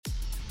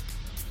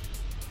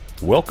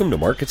Welcome to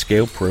Market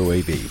Scale Pro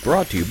AV,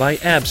 brought to you by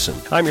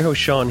Absent. I'm your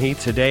host, Sean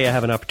Heath. Today I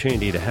have an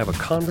opportunity to have a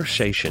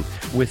conversation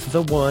with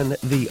the one,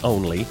 the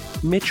only,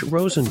 Mitch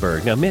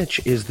Rosenberg. Now,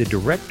 Mitch is the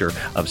Director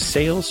of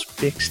Sales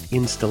Fixed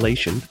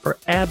Installation for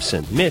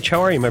Absent. Mitch, how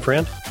are you, my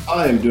friend?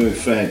 I am doing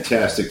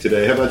fantastic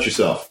today. How about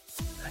yourself?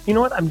 You know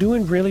what? I'm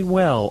doing really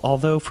well,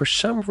 although for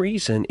some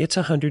reason it's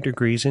 100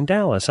 degrees in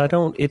Dallas.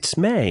 It's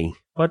May,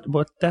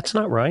 but that's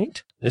not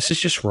right. This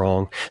is just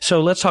wrong.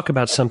 So let's talk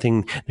about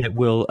something that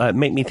will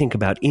make me think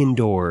about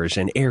indoors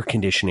and air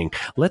conditioning.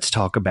 Let's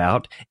talk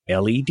about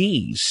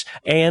LEDs.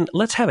 And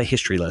let's have a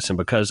history lesson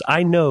because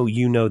I know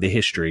you know the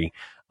history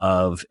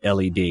of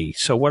LED.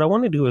 So what I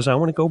want to do is I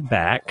want to go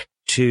back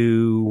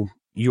to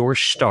your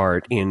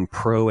start in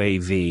Pro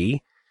AV.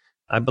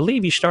 I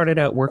believe you started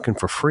out working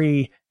for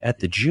free at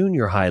the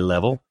junior high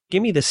level.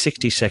 Give me the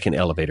 60-second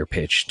elevator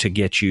pitch to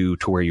get you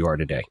to where you are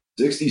today.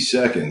 60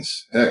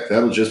 seconds. Heck,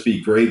 that'll just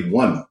be grade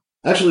 1.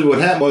 Actually, what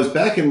happened was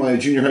back in my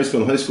junior high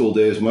school and high school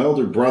days, my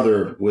older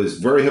brother was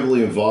very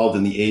heavily involved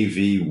in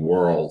the AV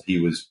world. He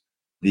was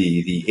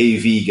the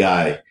AV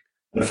guy.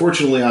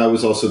 Unfortunately, I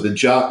was also the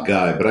jock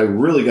guy, but I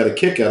really got a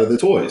kick out of the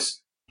toys.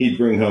 He'd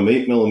bring home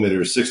 8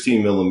 millimeters,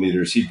 16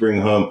 millimeters. He'd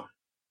bring home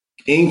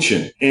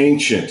ancient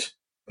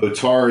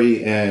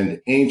Otari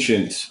and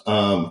ancient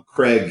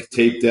Craig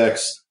tape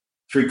decks,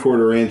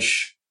 3/4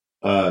 inch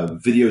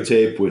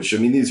videotape, which, I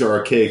mean, these are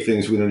archaic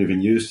things we don't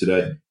even use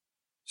today.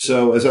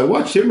 So as I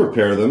watched him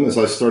repair them, as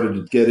I started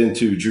to get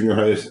into junior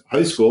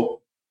high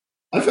school,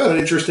 I found it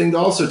interesting to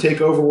also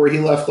take over where he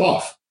left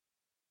off.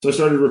 So I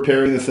started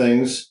repairing the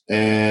things,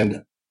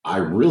 and I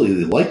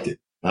really liked it.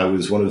 I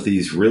was one of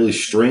these really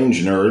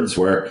strange nerds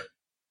where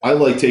I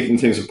like taking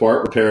things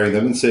apart, repairing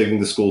them, and saving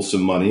the school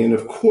some money. And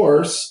of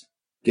course,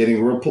 getting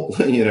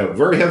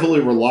very heavily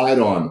relied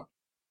on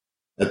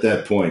at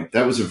that point.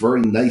 That was a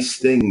very nice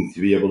thing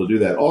to be able to do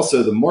that.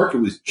 Also, the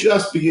market was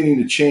just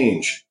beginning to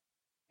change.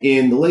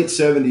 In the late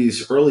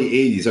 70s, early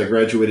 80s, I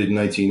graduated in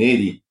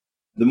 1980.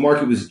 The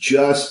market was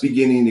just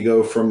beginning to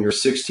go from your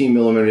 16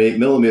 millimeter, 8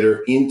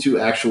 millimeter into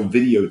actual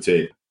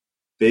videotape.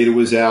 Beta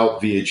was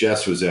out,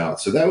 VHS was out.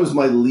 So that was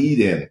my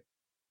lead in.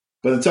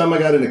 By the time I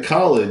got into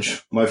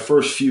college, my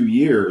first few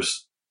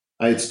years,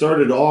 I had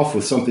started off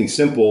with something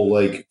simple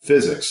like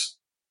physics.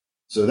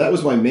 So that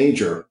was my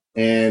major.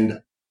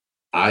 And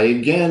I,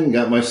 again,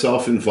 got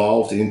myself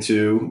involved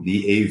into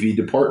the AV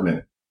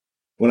department.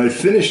 When I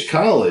finished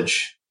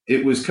college,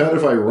 it was kind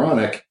of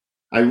ironic.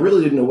 I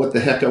really didn't know what the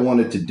heck I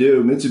wanted to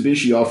do.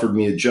 Mitsubishi offered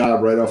me a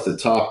job right off the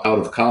top out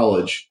of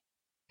college.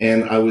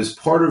 And I was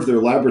part of their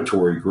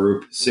laboratory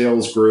group,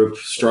 sales group,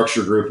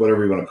 structure group,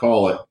 whatever you want to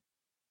call it.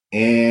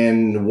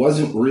 And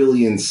wasn't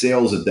really in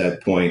sales at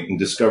that point and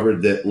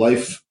discovered that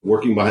life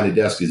working behind a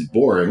desk is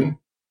boring.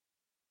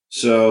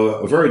 So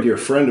a very dear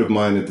friend of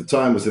mine at the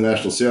time was the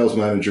national sales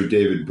manager,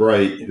 David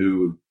Bright,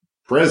 who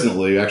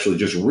presently, actually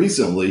just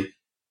recently,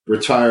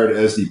 retired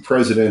as the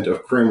president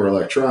of Kramer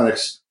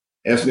Electronics,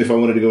 asked me if I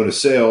wanted to go into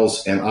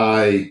sales, and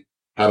I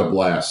had a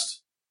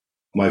blast.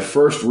 My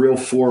first real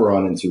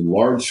forerun into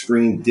large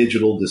screen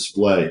digital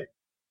display,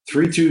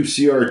 3-tube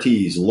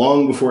CRTs,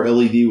 long before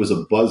LED was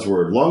a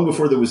buzzword, long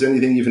before there was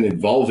anything even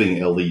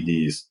involving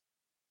LEDs.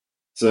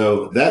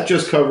 So that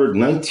just covered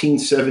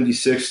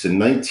 1976 to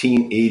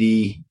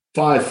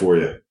 1985 for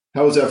you.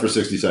 How was that for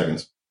 60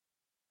 seconds?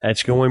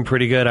 That's going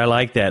pretty good. I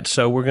like that.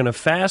 So we're going to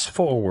fast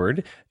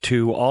forward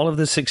to all of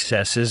the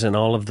successes and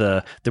all of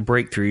the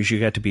breakthroughs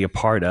you got to be a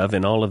part of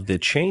and all of the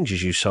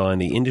changes you saw in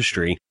the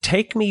industry.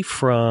 Take me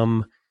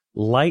from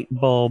light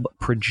bulb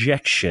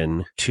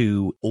projection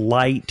to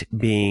light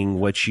being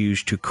what's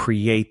used to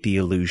create the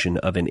illusion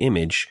of an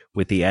image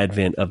with the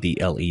advent of the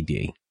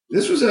LED.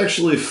 This was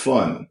actually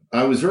fun.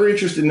 I was very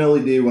interested in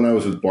LED when I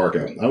was with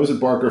Barco. I was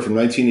at Barco from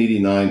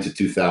 1989 to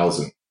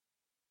 2000.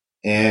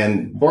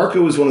 And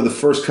Barco was one of the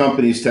first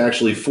companies to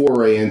actually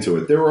foray into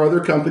it. There were other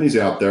companies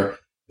out there,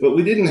 but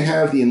we didn't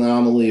have the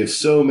anomaly of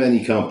so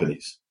many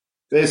companies.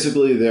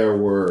 Basically, there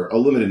were a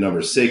limited number.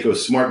 Seiko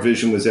Smart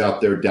Vision was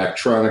out there,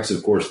 Daktronics,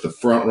 of course, the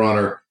front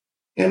runner,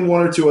 and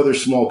one or two other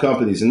small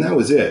companies, and that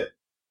was it.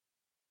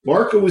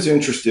 Barco was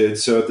interested,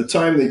 so at the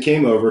time they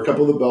came over, a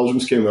couple of the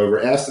Belgians came over,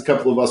 asked a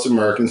couple of us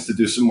Americans to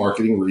do some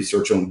marketing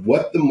research on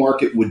what the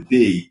market would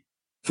be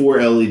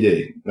for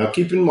LED. Now,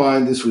 keep in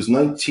mind, this was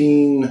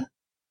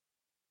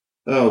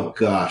so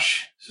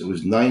it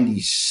was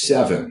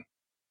 97.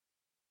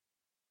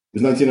 It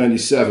was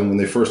 1997 when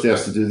they first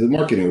asked to do the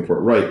marketing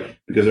report, right?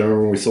 Because I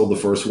remember when we sold the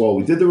first wall.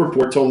 We did the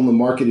report, told them the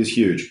market is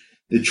huge.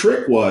 The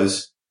trick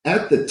was,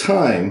 at the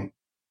time,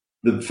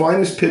 the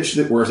finest pitch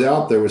that was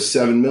out there was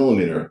 7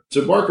 millimeter.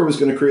 So Barco was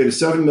going to create a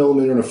 7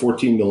 millimeter and a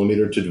 14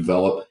 millimeter to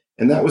develop,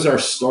 and that was our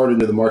start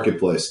into the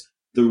marketplace.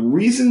 The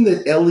reason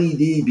that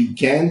LED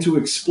began to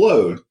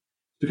explode,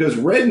 because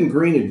red and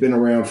green had been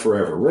around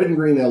forever. Red and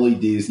green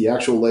LEDs, the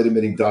actual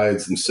light-emitting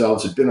diodes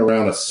themselves, had been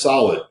around a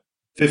solid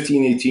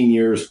 15, 18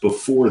 years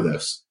before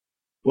this.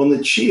 Well,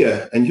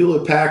 Nichia and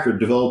Hewlett-Packard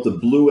developed a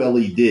blue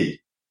LED,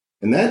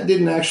 and that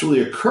didn't actually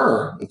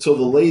occur until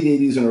the late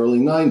 80s and early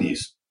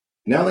 90s.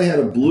 Now they had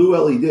a blue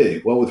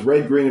LED. Well, with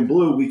red, green, and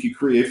blue, we could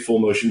create full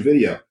motion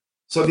video,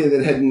 something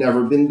that had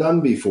never been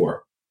done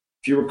before.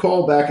 If you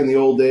recall back in the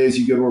old days,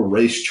 you go to a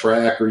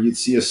racetrack or you'd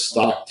see a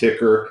stock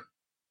ticker.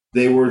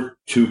 They were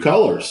two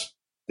colors.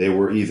 They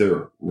were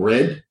either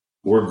red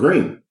or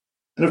green.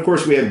 And of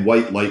course, we had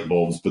white light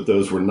bulbs, but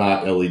those were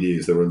not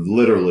LEDs. They were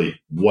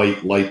literally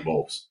white light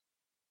bulbs.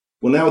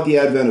 Well, now with the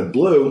advent of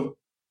blue,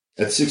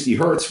 at 60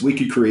 hertz, we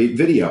could create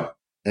video.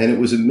 And it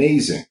was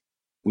amazing.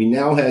 We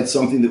now had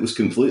something that was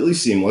completely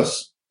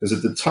seamless, because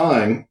at the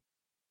time,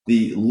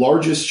 the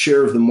largest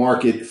share of the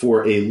market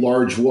for a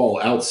large wall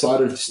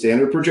outside of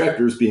standard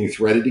projectors being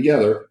threaded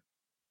together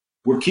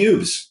were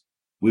cubes.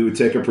 We would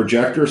take a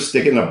projector,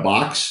 stick it in a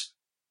box,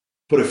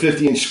 put a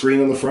 50-inch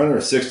screen on the front or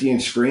a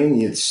 60-inch screen,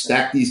 and you'd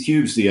stack these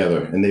cubes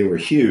together, and they were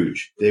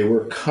huge. They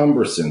were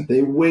cumbersome.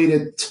 They weighed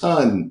a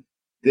ton.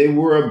 They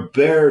were a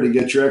bear to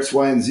get your X,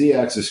 Y, and Z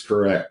axis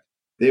correct.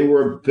 They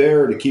were a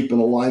bear to keep in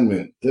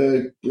alignment.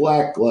 The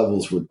black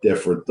levels were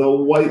different. The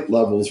white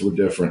levels were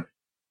different.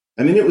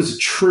 I mean, it was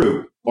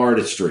true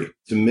artistry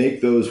to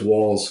make those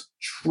walls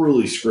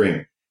truly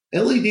scream.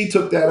 LED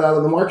took that out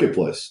of the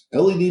marketplace.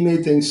 LED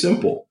made things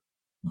simple,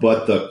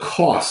 but the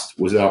cost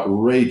was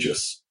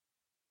outrageous.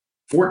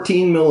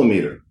 14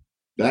 millimeter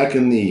back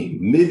in the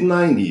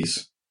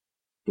mid-90s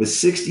was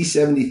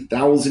 $60,000,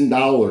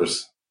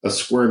 $70,000 a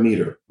square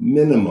meter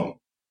minimum.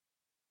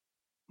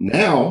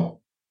 Now,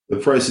 the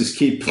prices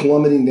keep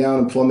plummeting down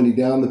and plummeting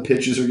down. The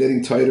pitches are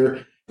getting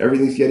tighter.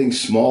 Everything's getting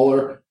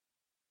smaller.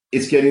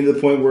 It's getting to the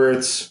point where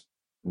it's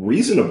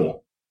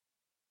reasonable.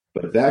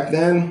 But back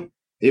then,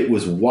 it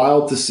was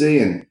wild to see.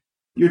 And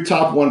your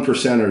top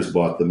 1%ers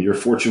bought them. Your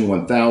Fortune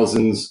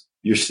 1000s,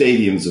 your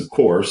stadiums, of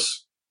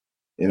course.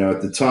 You know,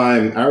 at the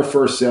time, our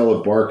first sale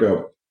at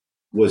Barco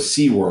was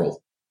SeaWorld.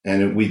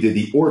 And we did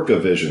the Orca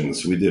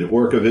Visions. We did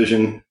Orca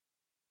Vision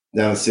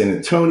down in San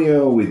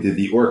Antonio. We did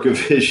the Orca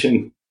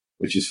Vision,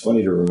 which is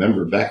funny to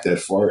remember back that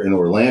far, in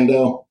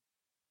Orlando,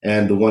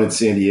 and the one in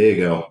San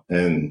Diego.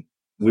 And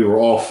we were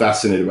all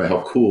fascinated by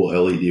how cool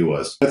LED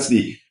was. That's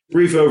the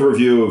brief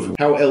overview of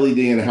how LED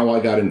and how I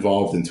got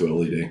involved into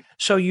LED.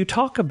 So you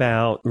talk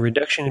about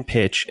reduction in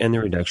pitch and the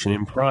reduction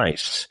in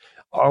price.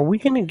 Are we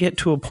going to get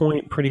to a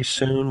point pretty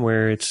soon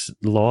where it's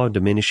the law of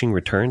diminishing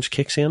returns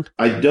kicks in?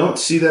 I don't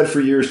see that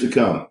for years to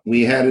come.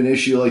 We had an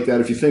issue like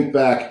that. If you think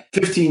back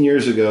 15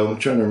 years ago, I'm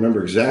trying to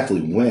remember exactly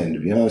when, to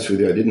be honest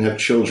with you. I didn't have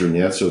children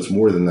yet, so it's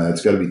more than that.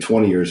 It's got to be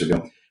 20 years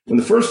ago. When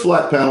the first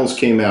flat panels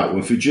came out,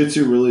 when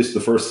Fujitsu released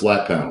the first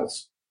flat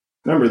panels,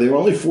 remember, they were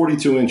only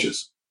 42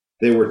 inches.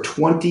 They were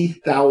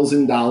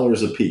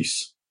 $20,000 a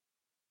piece.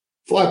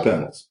 Flat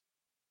panels.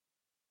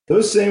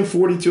 Those same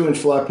 42-inch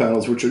flat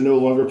panels, which are no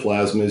longer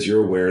plasma, as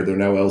you're aware, they're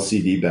now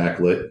LCD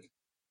backlit.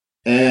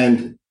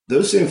 And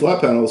those same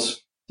flat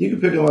panels, you can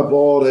pick them up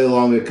all day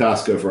long at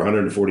Costco for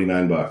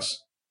 $149.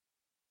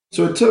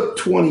 So it took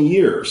 20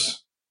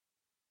 years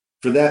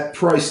for that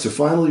price to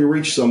finally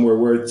reach somewhere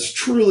where it's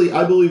truly,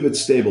 I believe it's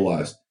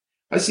stabilized.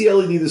 I see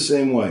LED the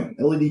same way.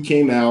 LED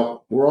came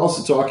out. We're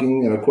also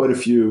talking quite a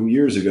few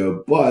years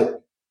ago,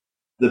 but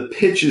the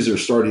pitches are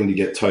starting to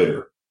get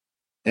tighter.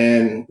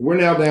 And we're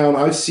now down,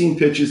 I've seen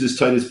pitches as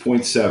tight as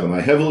 0.7. I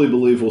heavily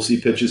believe we'll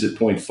see pitches at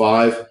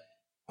 0.5.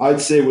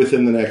 I'd say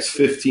within the next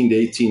 15 to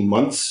 18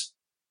 months.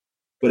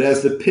 But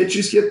as the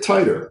pitches get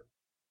tighter,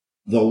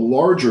 the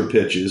larger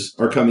pitches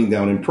are coming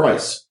down in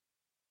price.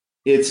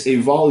 It's a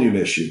volume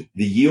issue.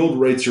 The yield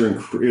rates are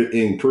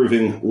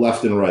improving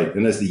left and right.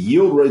 And as the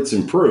yield rates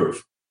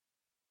improve,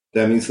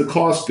 that means the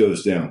cost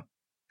goes down.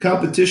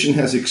 Competition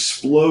has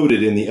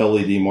exploded in the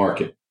LED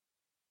market.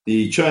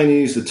 The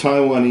Chinese, the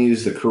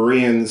Taiwanese, the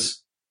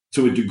Koreans,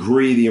 to a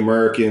degree, the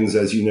Americans,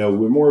 as you know,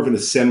 we're more of an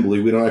assembly.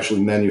 We don't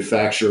actually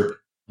manufacture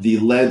the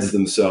LEDs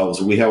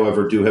themselves. We,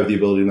 however, do have the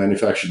ability to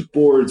manufacture the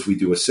boards. We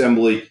do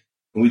assembly,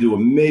 and we do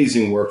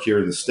amazing work here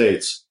in the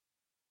States.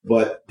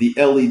 But the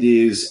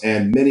LEDs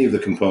and many of the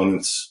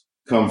components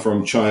come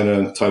from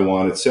China,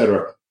 Taiwan,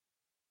 etc.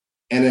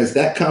 And as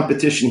that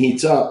competition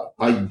heats up,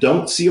 I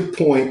don't see a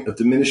point of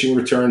diminishing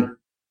return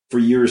for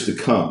years to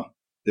come.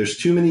 There's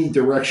too many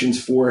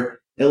directions for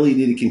LED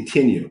to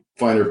continue.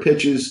 Finer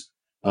pitches,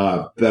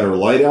 better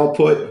light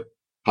output,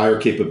 higher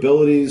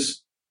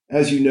capabilities.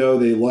 As you know,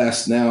 they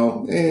last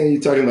now,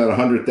 you're talking about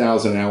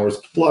 100,000 hours,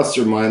 plus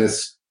or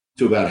minus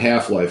to about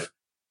half-life.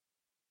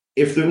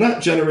 If they're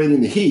not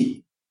generating the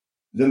heat,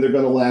 then they're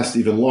going to last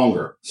even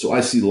longer. So I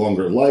see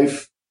longer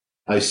life.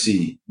 I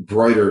see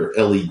brighter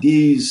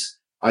LEDs.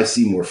 I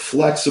see more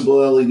flexible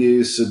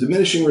LEDs. So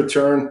diminishing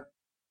return,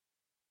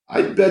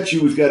 I bet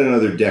you we've got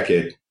another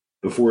decade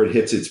before it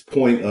hits its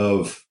point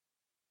of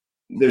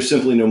there's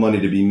simply no money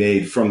to be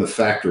made from the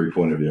factory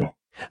point of view.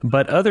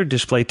 But other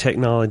display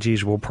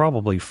technologies will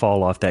probably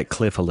fall off that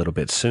cliff a little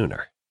bit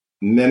sooner.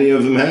 Many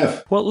of them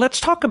have. Well, let's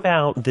talk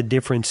about the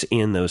difference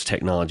in those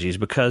technologies,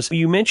 because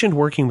you mentioned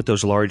working with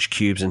those large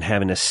cubes and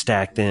having to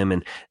stack them.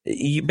 And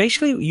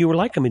you were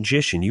like a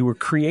magician. You were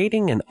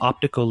creating an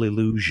optical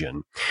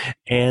illusion.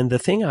 And the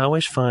thing I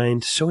always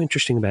find so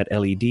interesting about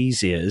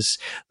LEDs is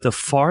the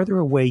farther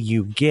away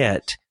you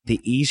get, the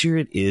easier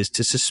it is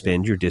to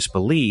suspend your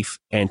disbelief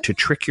and to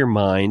trick your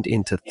mind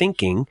into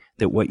thinking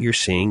that what you're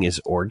seeing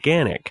is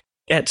organic.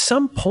 At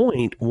some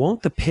point,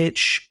 won't the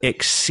pitch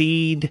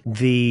exceed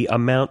the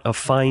amount of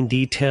fine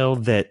detail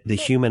that the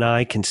human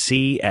eye can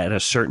see at a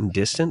certain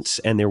distance,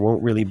 and there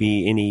won't really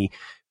be any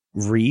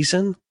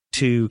reason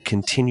to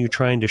continue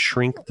trying to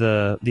shrink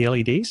the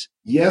LEDs?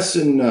 Yes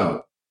and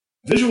no.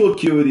 Visual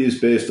acuity is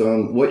based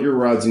on what your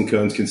rods and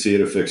cones can see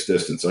at a fixed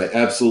distance. I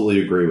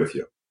absolutely agree with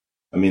you.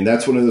 I mean,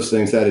 that's one of those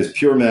things that is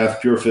pure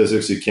math, pure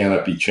physics. It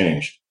cannot be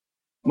changed.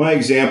 My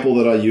example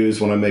that I use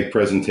when I make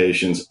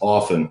presentations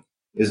often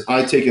is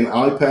I take an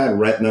iPad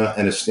Retina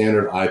and a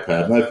standard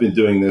iPad, and I've been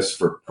doing this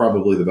for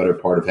probably the better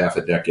part of half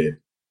a decade.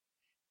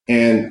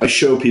 And I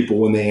show people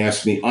when they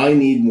ask me, I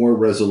need more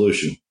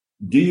resolution.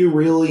 Do you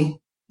really?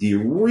 Do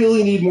you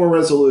really need more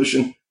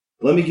resolution?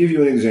 Let me give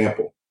you an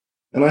example.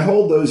 And I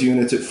hold those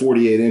units at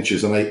 48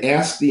 inches, and I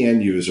ask the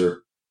end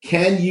user,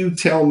 can you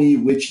tell me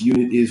which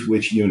unit is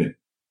which unit?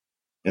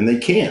 And they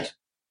can't.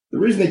 The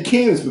reason they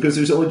can't is because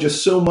there's only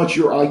just so much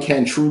your eye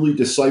can truly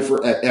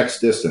decipher at X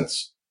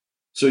distance.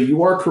 So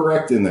you are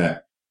correct in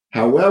that.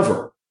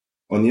 However,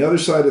 on the other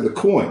side of the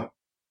coin,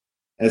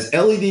 as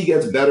LED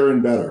gets better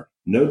and better,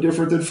 no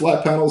different than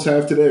flat panels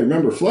have today.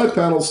 Remember, flat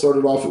panels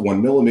started off at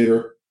 1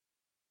 millimeter.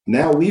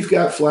 Now we've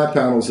got flat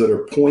panels that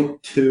are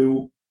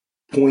 0.2,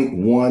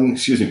 0.1,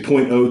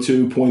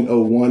 0.02,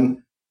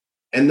 0.01.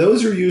 And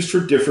those are used for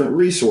different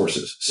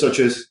resources, such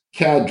as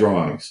CAD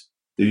drawings.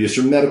 They're used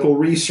for medical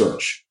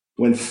research,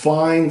 when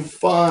fine,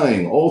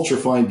 ultra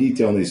fine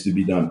detail needs to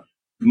be done.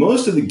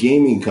 Most of the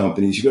gaming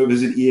companies, you go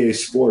visit EA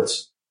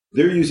Sports,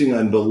 they're using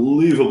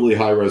unbelievably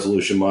high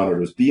resolution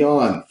monitors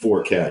beyond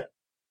 4K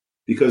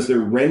because they're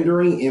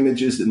rendering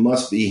images that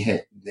must be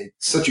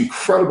such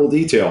incredible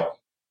detail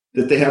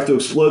that they have to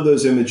explode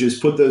those images,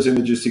 put those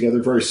images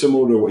together very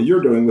similar to what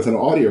you're doing with an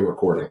audio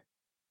recording.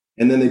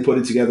 And then they put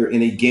it together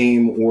in a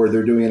game, or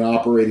they're doing an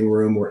operating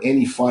room, or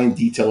any fine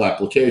detail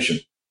application.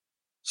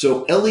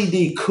 So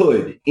LED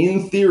could,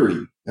 in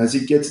theory, as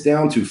it gets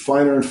down to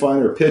finer and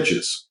finer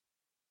pitches,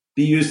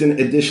 be used in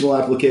additional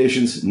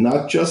applications,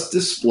 not just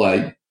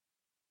display,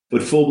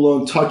 but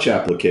full-blown touch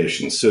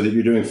applications so that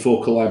you're doing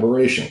full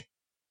collaboration.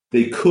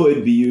 They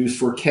could be used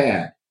for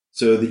CAD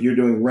so that you're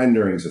doing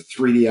renderings of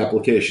 3D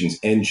applications,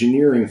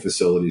 engineering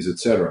facilities,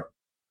 etc.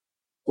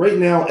 Right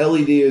now,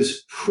 LED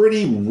is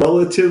pretty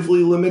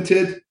relatively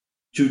limited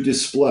to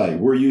display.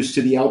 We're used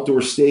to the outdoor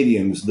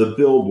stadiums, the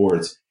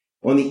billboards.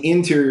 On the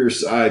interior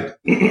side,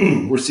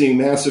 we're seeing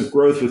massive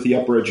growth with the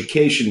upper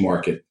education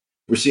market.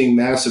 We're seeing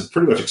massive,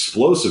 pretty much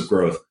explosive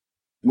growth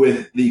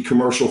with the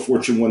commercial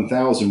Fortune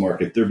 1000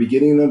 market. They're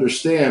beginning to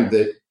understand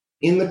that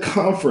in the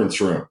conference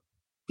room,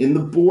 in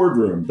the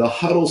boardroom, the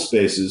huddle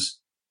spaces,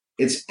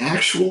 it's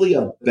actually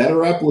a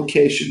better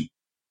application.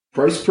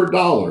 Price per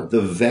dollar,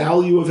 the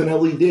value of an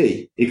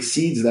LED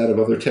exceeds that of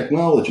other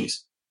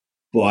technologies.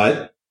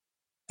 But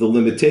the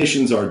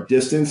limitations are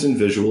distance and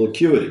visual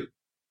acuity.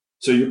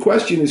 So your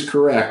question is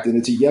correct, and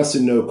it's a yes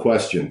and no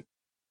question.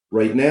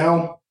 Right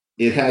now,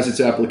 it has its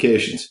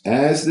applications.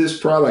 As this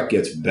product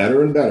gets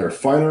better and better,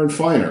 finer and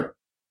finer,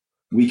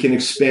 we can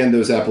expand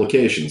those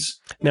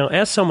applications. Now,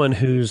 as someone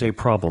who's a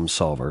problem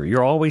solver,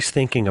 you're always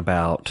thinking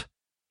about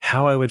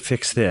how I would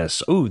fix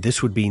this. Oh,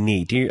 this would be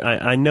neat.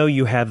 I know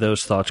you have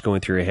those thoughts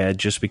going through your head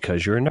just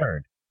because you're a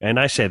nerd. And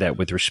I say that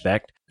with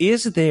respect.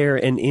 Is there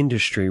an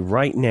industry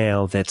right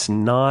now that's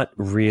not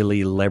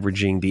really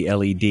leveraging the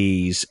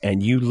LEDs,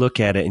 and you look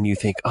at it and you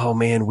think, oh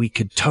man, we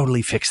could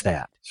totally fix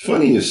that? It's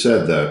funny you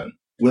said that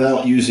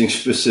without using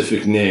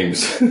specific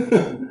names.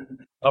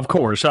 Of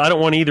course. I don't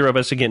want either of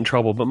us to get in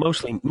trouble, but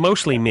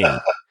mostly me.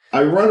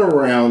 I run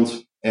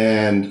around,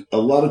 and a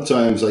lot of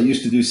times I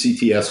used to do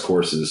CTS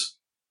courses.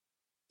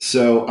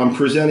 So I'm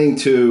presenting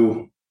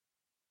to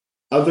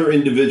other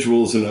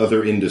individuals in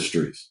other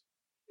industries.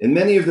 And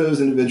many of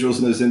those individuals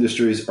in those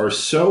industries are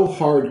so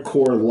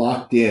hardcore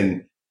locked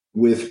in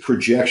with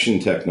projection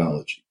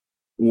technology,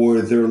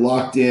 or they're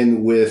locked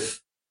in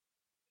with,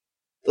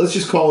 let's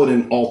just call it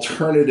an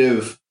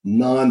alternative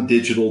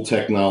non-digital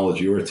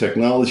technology, or a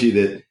technology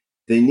that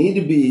they need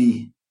to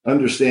be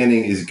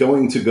understanding is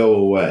going to go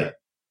away.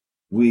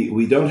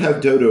 We don't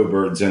have dodo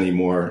birds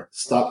anymore.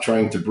 Stop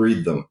trying to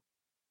breed them.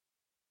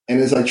 And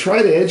as I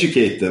try to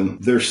educate them,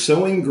 they're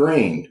so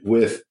ingrained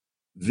with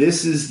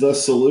this is the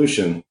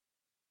solution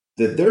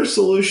that their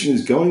solution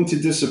is going to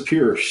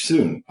disappear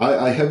soon.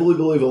 I heavily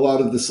believe a lot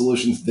of the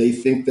solutions they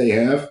think they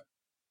have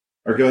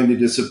are going to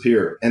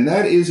disappear. And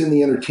that is in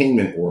the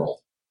entertainment world.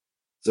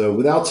 So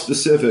without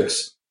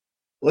specifics,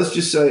 let's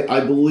just say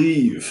I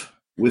believe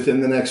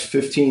within the next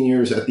 15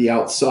 years at the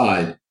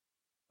outside,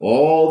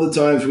 all the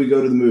times we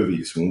go to the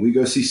movies, when we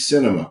go see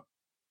cinema,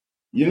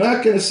 you're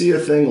not going to see a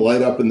thing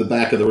light up in the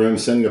back of the room,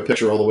 sending a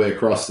picture all the way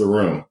across the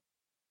room.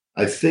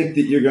 I think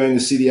that you're going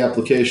to see the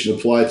application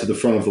applied to the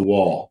front of the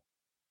wall.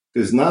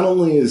 Because not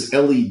only is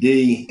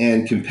LED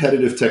and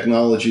competitive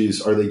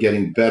technologies, are they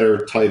getting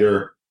better,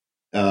 tighter,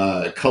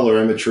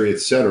 colorimetry, et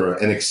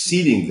cetera, and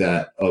exceeding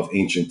that of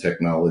ancient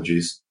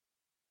technologies,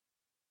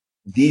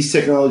 these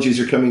technologies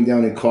are coming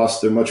down in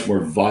cost. They're much more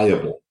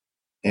viable.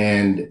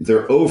 And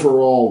their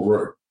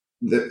overall,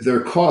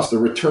 their cost, the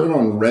return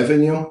on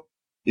revenue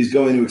is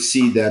going to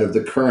exceed that of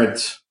the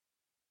current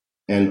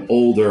and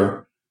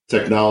older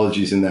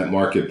technologies in that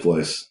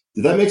marketplace.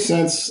 Did that make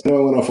sense? I know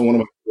I went off on one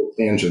of my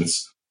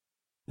tangents.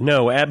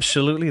 No,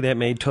 absolutely. That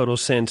made total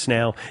sense.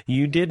 Now,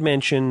 you did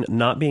mention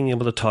not being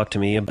able to talk to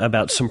me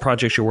about some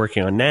projects you're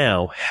working on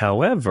now.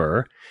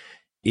 However,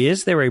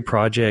 is there a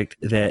project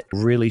that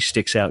really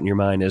sticks out in your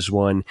mind as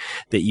one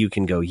that you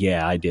can go,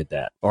 yeah, I did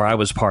that, or I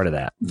was part of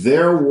that?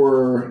 There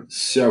were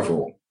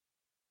several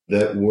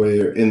that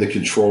were in the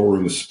control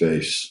room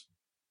space,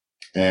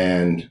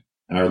 and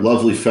our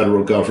lovely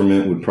federal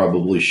government would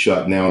probably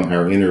shut down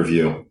our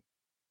interview.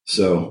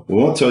 So we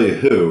won't tell you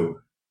who,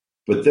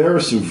 but there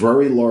are some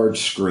very large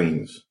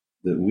screens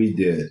that we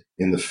did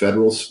in the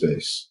federal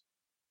space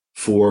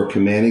for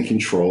command and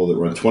control that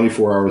run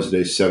 24 hours a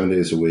day, 7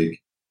 days a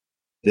week,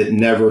 that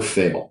never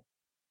fail.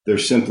 They're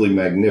simply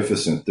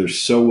magnificent. They're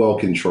so well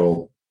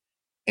controlled.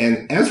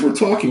 And as we're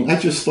talking, I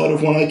just thought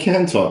of one I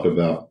can talk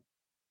about.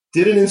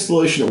 Did an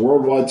installation at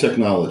Worldwide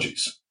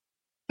Technologies,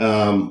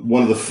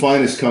 one of the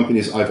finest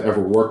companies I've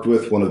ever worked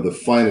with, one of the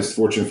finest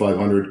Fortune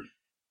 500.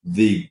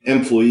 The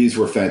employees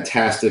were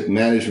fantastic.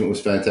 Management was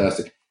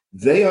fantastic.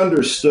 They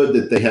understood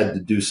that they had to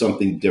do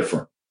something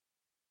different.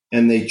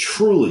 And they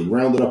truly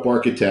rounded up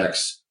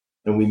architects,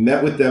 and we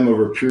met with them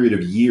over a period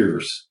of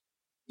years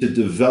to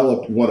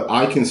develop what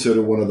I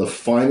consider one of the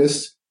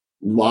finest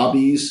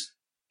lobbies,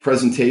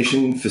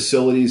 presentation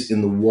facilities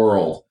in the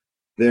world.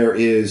 There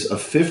is a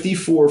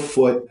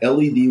 54-foot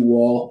LED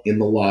wall in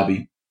the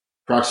lobby,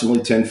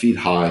 approximately 10 feet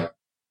high,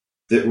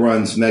 that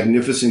runs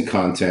magnificent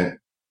content.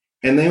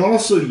 And they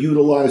also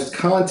utilized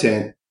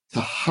content to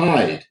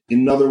hide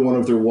another one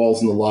of their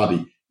walls in the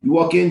lobby. You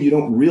walk in, you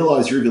don't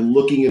realize you're even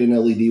looking at an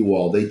LED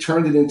wall. They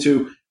turned it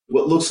into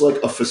what looks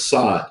like a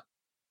facade,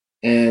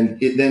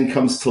 and it then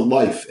comes to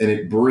life and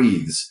it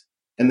breathes.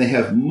 And they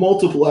have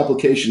multiple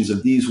applications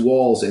of these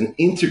walls and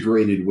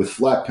integrated with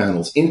flat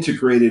panels,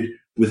 integrated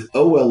with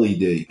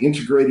OLED,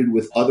 integrated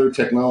with other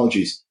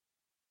technologies.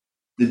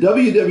 The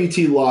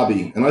WWT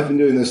lobby, and I've been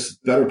doing this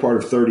better part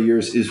of 30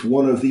 years, is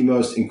one of the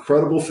most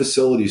incredible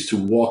facilities to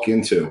walk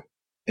into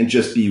and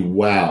just be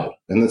wowed.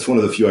 And that's one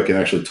of the few I can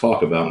actually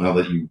talk about now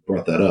that you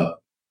brought that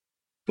up.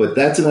 But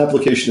that's an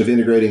application of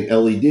integrating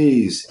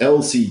LEDs,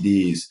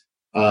 LCDs,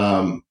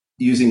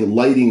 using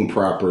lighting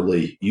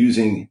properly,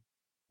 using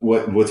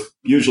what's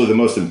usually the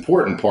most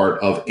important part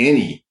of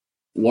any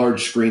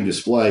large screen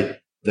display,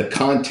 the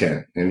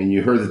content. I mean,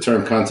 you heard the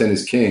term content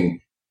is king.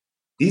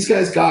 These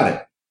guys got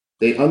it.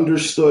 They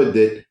understood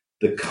that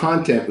the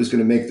content was going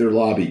to make their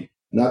lobby,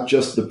 not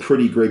just the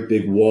pretty great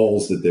big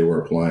walls that they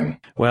were applying.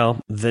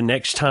 Well, the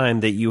next time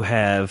that you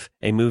have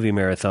a movie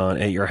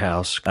marathon at your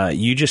house,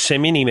 you just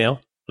send me an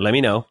email, let me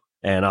know,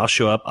 and I'll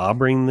show up. I'll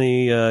bring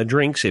the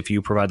drinks if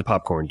you provide the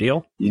popcorn.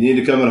 Deal? You need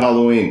to come at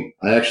Halloween.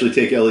 I actually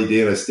take LED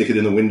and I stick it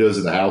in the windows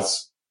of the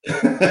house.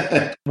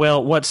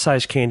 Well, what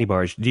size candy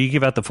bars? Do you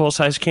give out the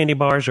full-size candy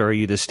bars, or are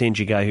you the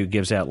stingy guy who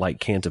gives out like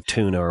cans of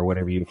tuna or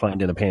whatever you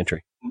find in the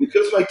pantry?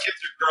 Because my kids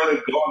are grown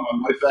and gone,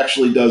 my wife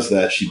actually does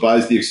that. She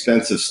buys the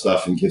expensive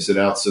stuff and gives it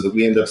out so that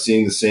we end up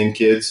seeing the same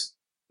kids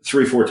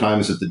 3-4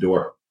 times at the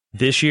door.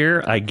 This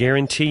year, I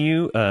guarantee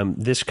you,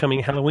 this coming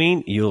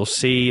Halloween, you'll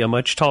see a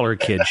much taller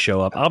kid show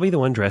up. I'll be the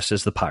one dressed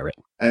as the pirate.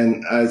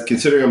 And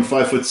considering I'm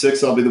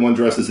 5'6", I'll be the one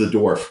dressed as the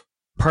dwarf.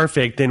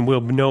 Perfect. Then we'll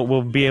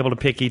be able to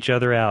pick each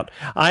other out.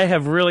 I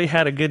have really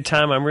had a good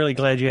time. I'm really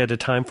glad you had the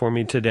time for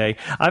me today.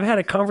 I've had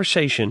a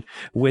conversation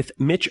with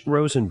Mitch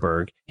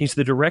Rosenberg. He's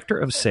the Director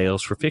of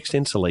Sales for Fixed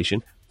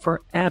Installation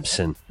for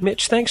Absen.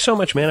 Mitch, thanks so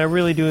much, man. I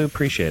really do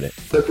appreciate it.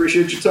 I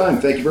appreciate your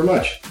time. Thank you very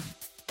much.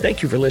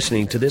 Thank you for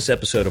listening to this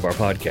episode of our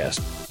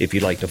podcast. If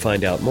you'd like to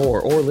find out more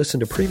or listen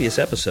to previous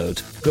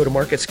episodes, go to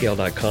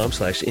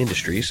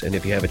marketscale.com/industries. And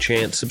if you have a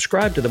chance,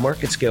 subscribe to the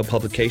MarketScale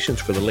publications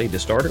for the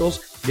latest articles,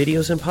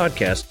 videos, and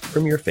podcasts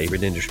from your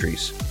favorite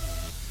industries.